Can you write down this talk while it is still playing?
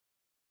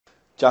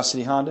Johnson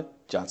City Honda,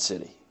 Johnson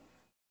City.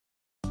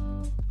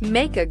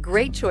 Make a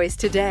great choice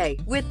today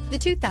with the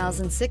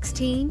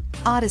 2016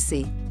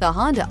 Odyssey. The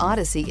Honda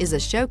Odyssey is a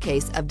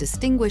showcase of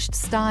distinguished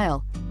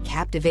style,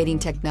 captivating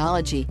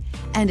technology,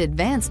 and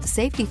advanced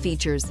safety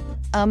features.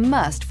 A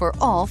must for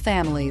all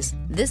families.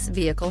 This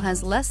vehicle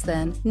has less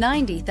than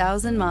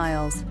 90,000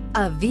 miles.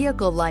 A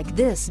vehicle like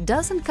this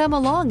doesn't come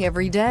along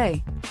every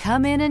day.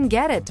 Come in and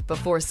get it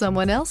before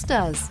someone else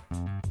does.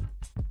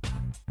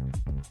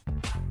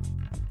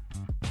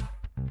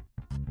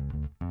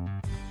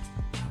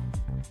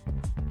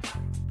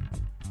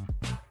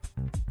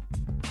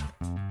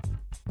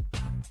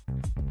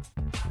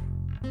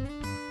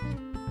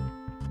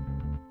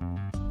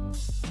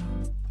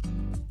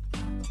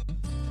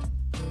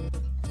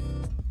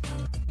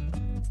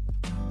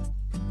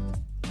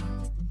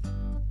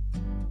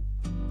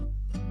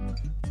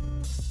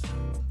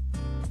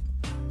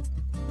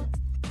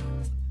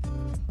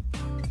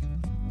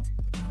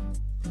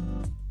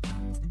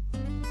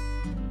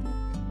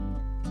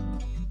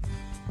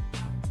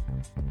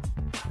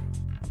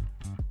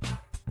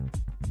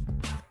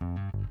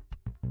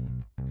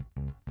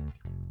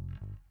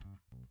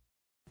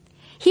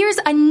 Here's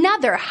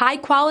another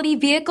high-quality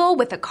vehicle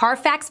with a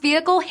Carfax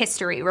Vehicle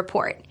History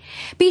Report.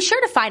 Be sure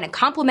to find a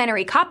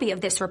complimentary copy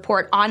of this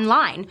report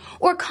online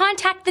or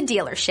contact the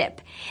dealership.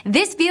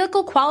 This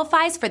vehicle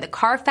qualifies for the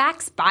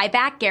Carfax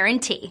Buyback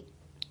Guarantee.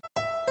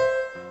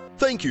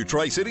 Thank you,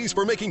 Tri-Cities,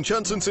 for making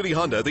Johnson City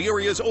Honda the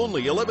area's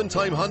only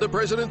 11-time Honda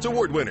President's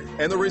Award winner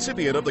and the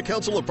recipient of the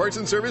Council of Parts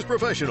and Service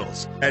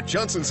Professionals. At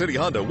Johnson City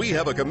Honda, we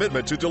have a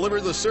commitment to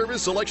deliver the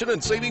service, selection,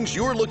 and savings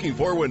you're looking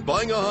for when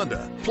buying a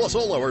Honda. Plus,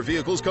 all our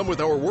vehicles come with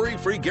our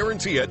worry-free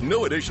guarantee at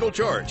no additional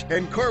charge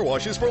and car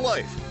washes for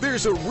life.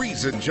 There's a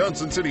reason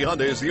Johnson City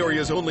Honda is the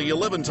area's only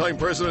 11-time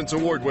President's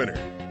Award winner.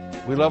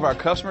 We love our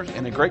customers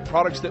and the great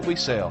products that we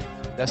sell.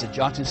 That's the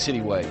Johnson City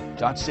way.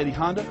 Johnson City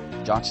Honda,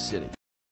 Johnson City.